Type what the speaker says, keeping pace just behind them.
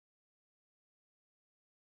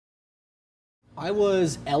I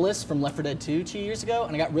was Ellis from Left 4 Dead 2 2 years ago,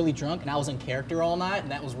 and I got really drunk, and I was in character all night, and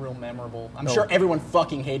that was real memorable. I'm sure everyone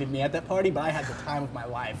fucking hated me at that party, but I had the time of my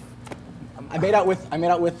life. I made out with what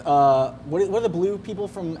are the blue people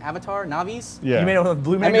from Avatar? Navis? Yeah. You made out with a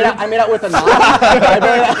blue man? I made out with a Navi.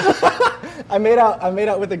 I made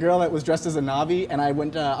out with a girl that was dressed as a Navi, and I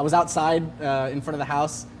was outside in front of the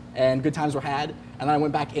house, and good times were had, and then I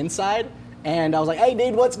went back inside, and I was like, hey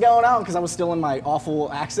dude, what's going on? Because I was still in my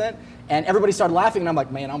awful accent, and everybody started laughing, and I'm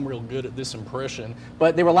like, man, I'm real good at this impression.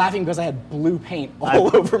 But they were laughing because I had blue paint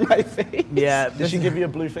all over my face. Yeah. Did she give you a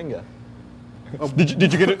blue finger? Did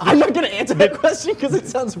you get it? I'm not going to answer that question because it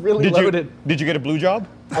sounds really loaded. Did you get a blue job?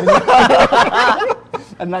 I'm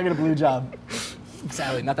not going to blue job.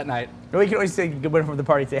 Sadly, not that night. Or you can always say, good from the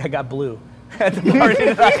party, say, I got blue at the party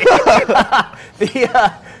tonight.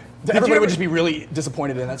 Everybody would just be really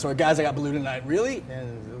disappointed in that sort of, guys, I got blue tonight. Really?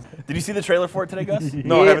 Did you see the trailer for it today, Gus?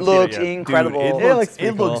 No, I haven't seen it yet. Dude, Incredible.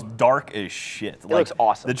 it looks dark as shit. It looks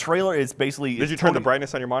awesome. The trailer is basically. Did you turn the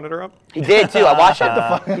brightness on your monitor up? He did too. I watched it.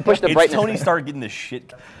 He pushed the brightness. Tony started getting the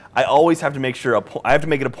shit. I always have to make sure. I have to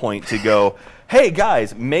make it a point to go. Hey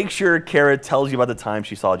guys, make sure Kara tells you about the time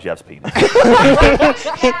she saw Jeff's penis.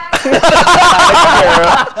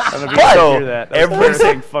 Every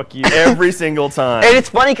single time. And it's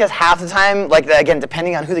funny because half the time, like again,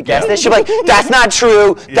 depending on who the guest is, she'll be like, "That's not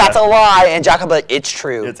true. That's a lie," and Jack will be like, "It's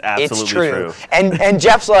true. It's absolutely true." And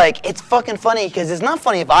Jeff's like, "It's fucking funny because it's not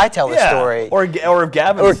funny if I tell the story, or if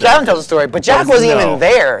Gavin tells the story." But Jack wasn't even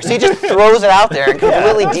there, so he just throws it out there and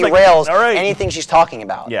completely derails anything she's talking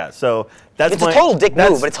about. Yeah, so. It's a total dick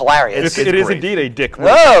move, but it's hilarious. It is indeed a dick move.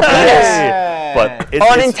 Oh, yes. But it's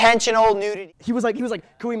unintentional nudity. He was like,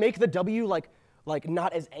 can we make the W like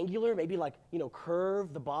not as angular, maybe like,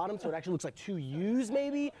 curve the bottom so it actually looks like two U's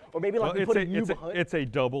maybe? Or maybe like we put a U behind. It's a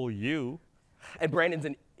double U. And Brandon's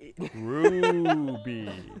an Ruby. See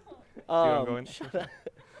where I'm going?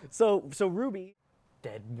 So Ruby,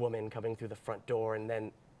 dead woman coming through the front door, and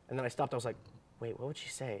then I stopped. I was like, wait, what would she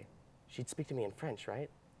say? She'd speak to me in French, right?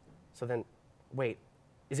 So then, wait,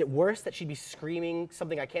 is it worse that she'd be screaming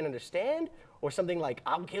something I can't understand, or something like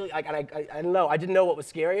 "I'll kill you"? I don't know. I didn't know what was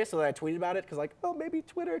scariest, so then I tweeted about it because maybe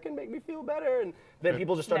Twitter can make me feel better. And then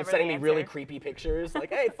people just started sending me really creepy pictures,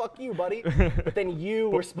 like, "Hey, fuck you, buddy." But then you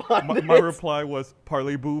responded. My reply was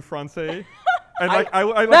 "Parlez-vous français?"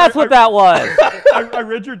 And that's what that was. I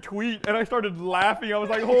read your tweet and I started laughing. I was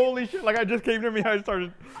like, "Holy shit!" Like I just came to me. I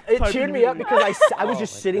started. It cheered me up because I was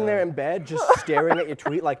just sitting there in bed, just staring at your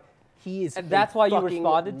tweet, like. He is. And that's why you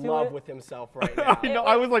responded to it? In love with himself right now. I know.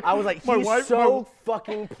 I was like, he's so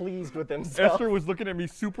fucking pleased with himself. Esther was looking at me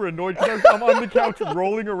super annoyed because I'm on the couch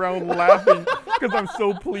rolling around laughing because I'm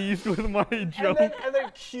so pleased with my joke. And then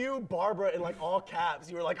cue Barbara in like all caps.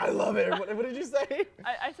 You were like, I love it. What did you say?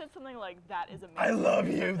 I said something like, that is amazing. I love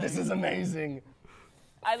you. This is amazing.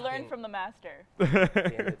 I learned from the master.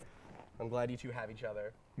 Damn it. I'm glad you two have each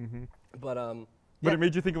other. Mm-hmm. But it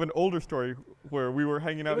made you think of an older story where we were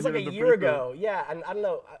hanging out. It was like a year ago. Yeah, and I don't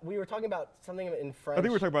know. We were talking about something in French. I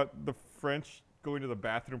think we were talking about the French going to the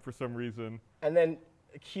bathroom for some reason. And then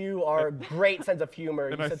cue our great sense of humor.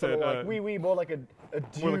 And you said something like, oui, more like a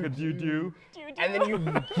more like a do. And then you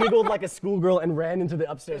giggled like a schoolgirl and ran into the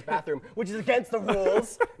upstairs bathroom, which is against the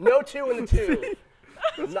rules. No two in the two.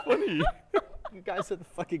 That's funny. You guys are the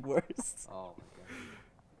fucking worst. Oh my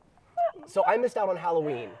god. So I missed out on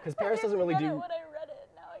Halloween because Paris doesn't really do. When I read it,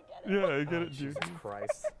 now I get it. Yeah, I get it, dude. Jesus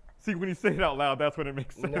Christ. See, when you say it out loud, that's when it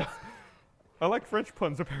makes sense. No. I like French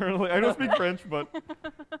puns, apparently. I don't speak French, but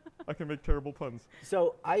I can make terrible puns.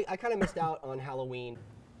 So I kind of missed out on Halloween.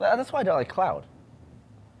 That's why I don't like Cloud.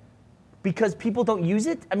 Because people don't use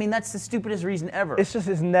it? I mean, that's the stupidest reason ever. It's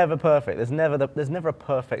never perfect. There's never a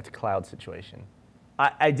perfect Cloud situation.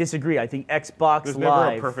 I disagree. I think Xbox There's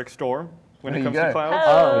Live. never a perfect storm when it comes to Cloud.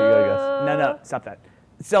 Oh, there you go, Gus. No, stop that.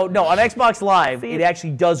 So, no, on Xbox Live, it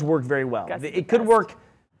actually does work very well. It could work.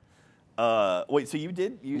 Wait, so you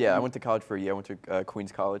did? Yeah, I went to college for a year. I went to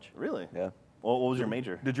Queens College. Really? Yeah. Well, what was your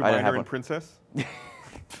major? Did you minor in Princess?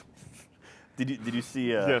 Did you see?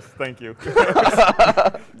 Yes, thank you.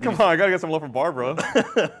 Come on, I gotta get some love from Barbara.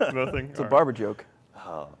 Nothing. It's a Barbara joke.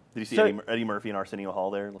 Did you see Eddie Murphy in Arsenio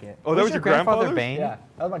Hall there? Yeah. Oh, that was your grandfather? Bane? Yeah,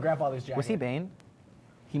 that was my grandfather's jacket. Was he Bane?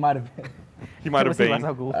 He might have been. He might have been.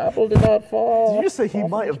 Apple did not fall. Did you just say he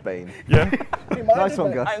might have been? Yeah. Nice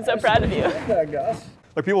one, Gus. I'm so proud of you.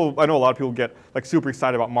 Like people, I know a lot of people get like super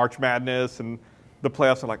excited about March Madness and the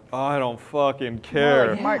playoffs are like, oh, I don't fucking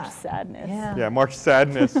care. Oh, yeah. March sadness. Yeah, March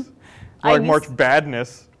sadness. Like March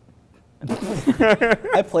badness.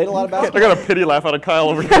 I played a lot of basketball. I got a pity laugh out of Kyle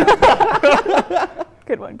over here.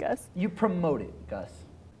 Good one, Gus. You promote it, Gus.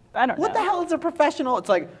 I don't know. What the hell is a professional? It's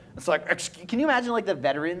like, can you imagine like the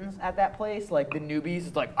veterans at that place, like the newbies?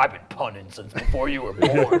 It's like, I've been punning since before you were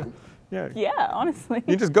born. Yeah. Yeah, honestly.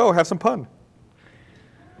 You just go have some pun.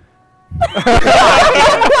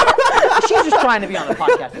 She's just trying to be on the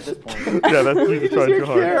podcast at this point. Yeah, that's you just trying too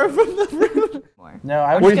hard. No,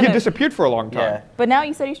 I was Well, just he disappeared for a long time. Yeah. But now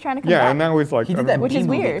you said he's trying to come Yeah, back. and now he's like. He did that Which B is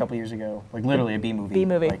movie weird. a couple years ago, like literally a B movie. B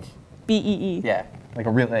movie. Like, B-E-E. yeah, like a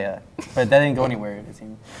real, yeah. But that didn't go anywhere. It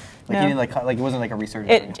seemed like No. he didn't like it wasn't like a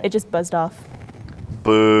resurgence. or anything. It just buzzed off.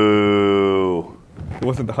 Boo. It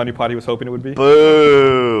wasn't the honeypot he was hoping it would be.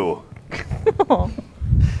 Boo.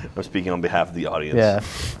 I'm speaking on behalf of the audience. Yeah.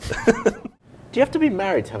 Do you have to be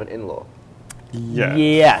married to have an in-law? Yeah.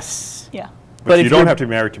 Yes. Yeah. But you if don't you're- have to be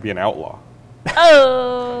married to be an outlaw.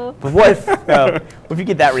 Oh. But what if, what if you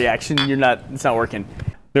get that reaction? You're not. It's not working.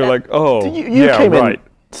 They're like, oh, You yeah, came right. in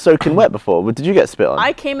soaking wet before, but did you get spit on?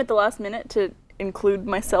 I came at the last minute to include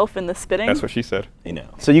myself in the spitting. That's what she said. You know.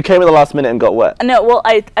 So you came at the last minute and got wet? No, well,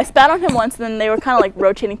 I spat on him once, and then they were kind of like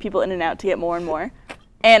rotating people in and out to get more and more.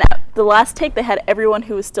 And at the last take, they had everyone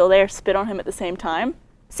who was still there spit on him at the same time.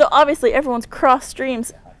 So obviously, everyone's cross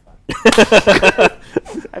streams. I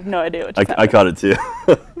have no idea what just I happened. caught it too.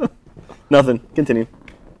 Nothing. Continue.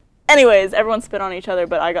 Anyways, everyone spit on each other,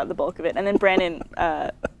 but I got the bulk of it. And then Brandon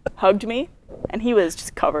hugged me, and he was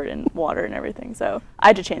just covered in water and everything. So I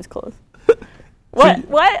had to change clothes. What?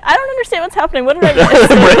 What? I don't understand what's happening. What did I miss?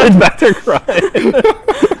 Brandon's back there crying.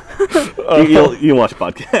 you watch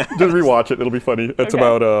podcast. Just rewatch it. It'll be funny. It's Okay.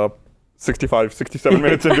 about 65, 67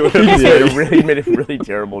 minutes into it. He made a really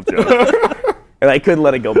terrible joke, and I couldn't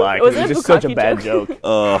let it go by Was because it it was a just such a Bukkake bad joke?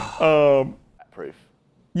 joke. Proof.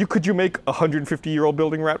 Could you make a 150-year-old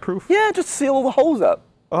building rat proof? Yeah, just seal all the holes up.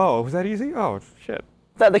 Oh, was that easy? Oh, shit.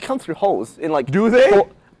 They come through holes in like. Do they?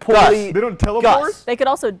 Poorly. They don't teleport? Gus, They could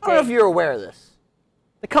also I don't know if dig. you're aware of this.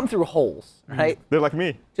 They come through holes, right? They're like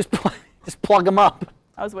me. Just plug them up.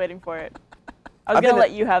 I was waiting for it. I was I've going to been-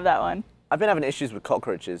 let you have that one. I've been having issues with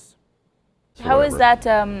cockroaches. How was that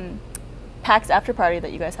PAX after party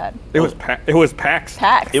that you guys had? It was PAX.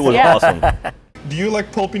 PAX. It was yeah. awesome. Do you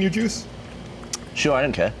like pulp in your juice? Sure, I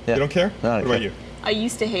don't care. Yeah. You don't care? No, I what don't about care. you? I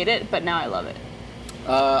used to hate it, but now I love it.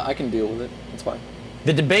 I can deal with it. It's fine.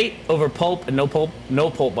 The debate over pulp and no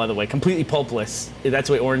pulp, by the way, completely pulpless. That's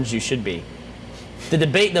the way orange juice should be. The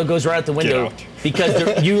debate, though, goes right out the window out.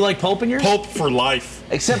 because you like pulp in yours? Pulp for life.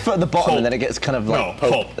 Except for at the bottom, Pulp. and then it gets kind of like No,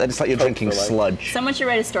 pulp. It's like you're drinking sludge. Someone should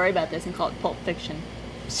write a story about this and call it Pulp Fiction.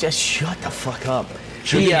 Just shut the fuck up.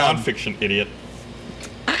 Should be The, nonfiction, idiot.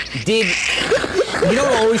 Did you know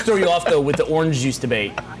what will always throw you off though with the orange juice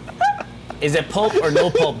debate? Is that pulp or no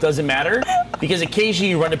pulp doesn't matter because occasionally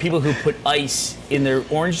you run into people who put ice in their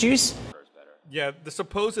orange juice. Yeah, the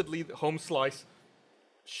supposedly Home Slice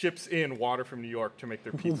ships in water from New York to make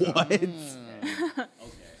their pizza.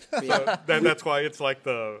 So that's why it's like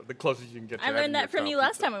the closest you can get to I having learned New that York from you style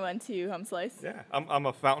last pizza. time we went to Home Slice. Yeah, I'm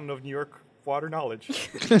a fountain of New York water knowledge.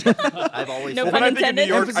 I've always No said When pun I think of New intended.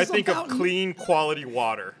 York, I think of clean, quality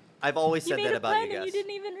water. I've always You said made that a about pun you and you guys.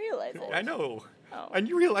 didn't even realize it. I know. Oh. And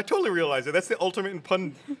I totally realize it. That's the ultimate in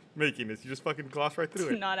pun making is you just fucking gloss right through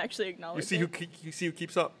To it. not actually acknowledge You see it. you see who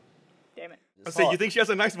keeps up. Damn it. I say you think she has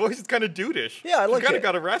a nice voice? It's kind of dudeish. Yeah, I like She's kind it. of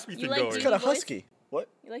got a raspy You thing like going. duty Kind of voice? husky. What?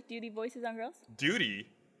 You like duty voices on girls? Duty.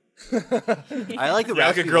 I like the Yeah,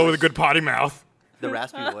 like raspy a girl voice. with a good potty mouth. The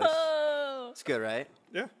raspy voice. Oh. It's good, right?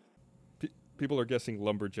 Yeah. People are guessing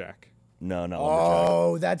lumberjack. No, not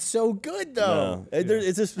Oh, that's so good though.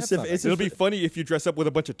 It's a specific. It'll be funny if you dress up with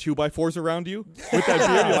a bunch of 2x4s around you with that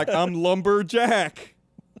beard. You're like, I'm lumberjack.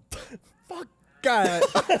 God.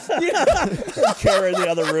 Kara in the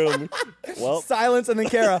other room. Well, Silence and then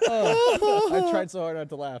Kara. I tried so hard not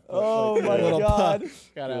to laugh. oh my little god.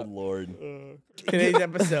 got Good out. lord. Today's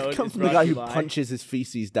episode Come is from the brought guy to you who by- punches his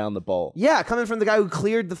feces down the bowl. Yeah, coming from the guy who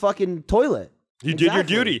cleared the fucking toilet. You did your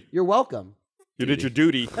Exactly. duty. You're welcome. You did your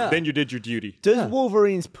duty. Then you did your duty. Does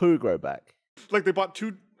Wolverine's poo grow back? Like they bought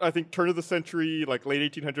two, I think, turn of the century, like late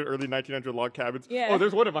 1800, early 1900 log cabins. Yeah. Oh,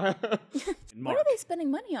 there's one of them. What are they spending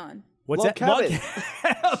money on? What's Log that? Log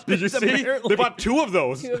cabin. Did you see? They bought two of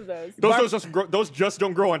those. Two of those. Those just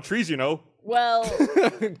don't grow on trees, you know. Well,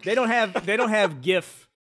 They don't have GIF.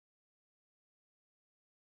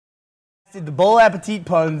 The Bon Appetit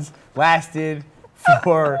puns lasted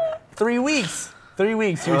for 3 weeks. 3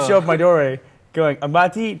 weeks. He would show up my doorway going, I'm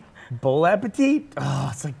about to eat Bon Appetit. Oh,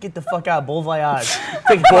 it's like, get the fuck out. Bon voyage.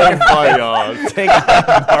 Take it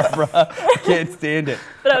out, Barbara. Can't stand it.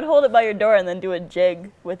 but I would hold it by your door and then do a jig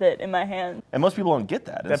with it in my hand. And most people don't get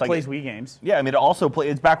that. That It's like plays Wii games. Yeah, I mean, it also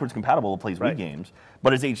it's backwards compatible. It plays Right. Wii games,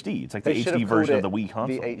 but it's HD. It's like the They should HD have called version of it the Wii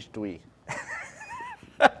console. VHD.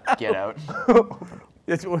 Get out.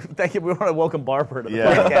 Thank you. We want to welcome Barbara to the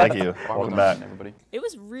Yeah, podcast. thank you. Welcome back. Everybody. It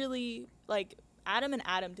was really like Adam and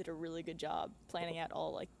Adam did a really good job planning out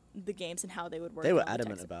all like the games and how they would work. They were and all the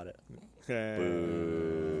adamant tech about it.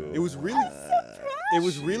 It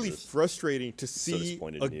was really frustrating to see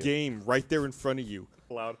disappointed a in you. game right there in front of you.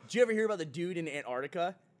 Loud. Did you ever hear about the dude in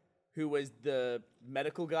Antarctica who was the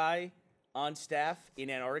medical guy on staff in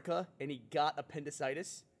Antarctica and he got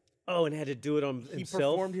appendicitis? Oh, and had to do it on He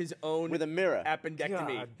himself? performed his own With a mirror. appendectomy.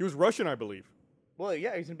 God. He was Russian, I believe. Well,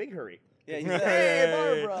 yeah, he's in a big hurry. Yeah, he's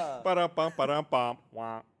Hey, Barbara. Ba-dum-bum, ba-dum-bum.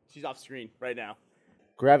 Wah. She's off screen right now.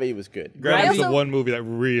 Gravity was good. Gravity was the also- one movie that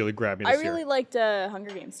really grabbed me I this really year. liked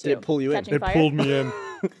Hunger Games too. Did it pull you in? Catching It Fire. pulled me in.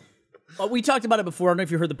 We talked about it before. I don't know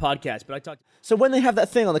if you heard the podcast, but I talked. So when they have that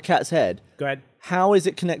thing on the cat's head, Go ahead. how is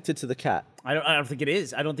it connected to the cat? I don't think it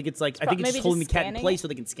is. I don't think it's like. I think it's maybe just holding the just cat in scanning place it? so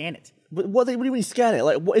they can scan it. What do you mean you scan it?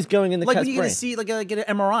 Like what is going in the Like cat's when you brain? get to see get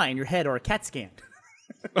an MRI in your head or a CAT scan.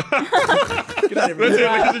 That's it, ladies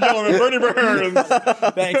and gentlemen. Bernie Burns.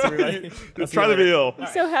 Thanks, everybody. Just try to be ill. I'm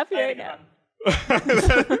so happy right now.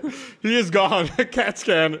 He is gone. CAT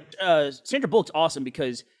scan. Sandra Bullock's awesome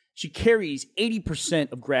because she carries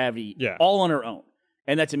 80% of gravity Yeah. all on her own,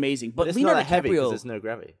 and that's amazing. But it's Leonardo not heavy because DiCaprio, there's no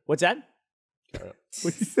gravity. what's that?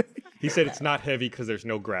 He said it's not heavy because there's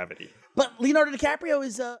no gravity. But Leonardo DiCaprio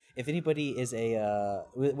is If anybody is a,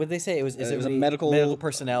 what did they say? It was was a everybody- medical-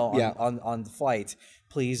 personnel on, yeah. on the flight.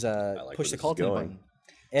 Please push the call to going. button.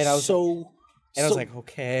 And I was I was like,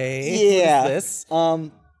 okay, yeah. what is this?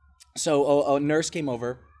 So a nurse came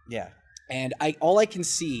over, Yeah. and all I can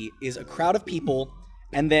see is a crowd of people,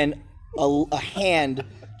 and then a hand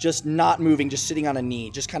just not moving, just sitting on a knee,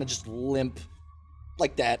 just kind of just limp,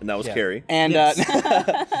 like that. And that was Carrie. And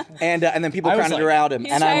and then people I was crowded like- around him,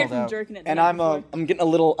 He's and tired from jerking it. and I'm getting a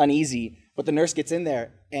little uneasy. But the nurse gets in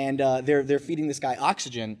there, and they're feeding this guy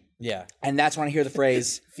oxygen, Yeah. and that's when I hear the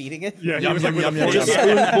phrase, Feeding it? Yeah, he was like with a fork. just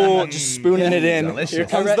spoonful, just spooning it in. Here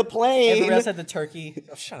comes the plane. Everybody else had the turkey.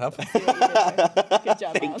 Oh, shut up. Good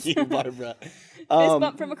job, Mouse. Thank you, Barbara. Fist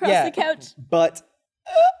bump from across yeah. the couch. But